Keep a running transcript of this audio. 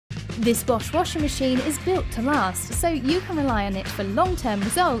This Bosch washing machine is built to last, so you can rely on it for long-term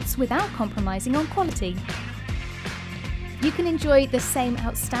results without compromising on quality. You can enjoy the same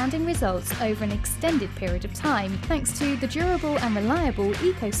outstanding results over an extended period of time thanks to the durable and reliable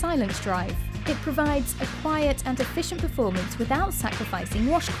Eco-Silence drive. It provides a quiet and efficient performance without sacrificing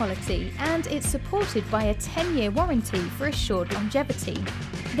wash quality, and it's supported by a 10-year warranty for assured longevity.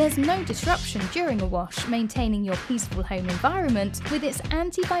 There's no disruption during a wash, maintaining your peaceful home environment with its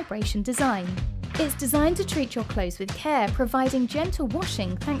anti-vibration design. It's designed to treat your clothes with care, providing gentle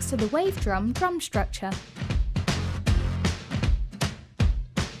washing thanks to the wave drum structure.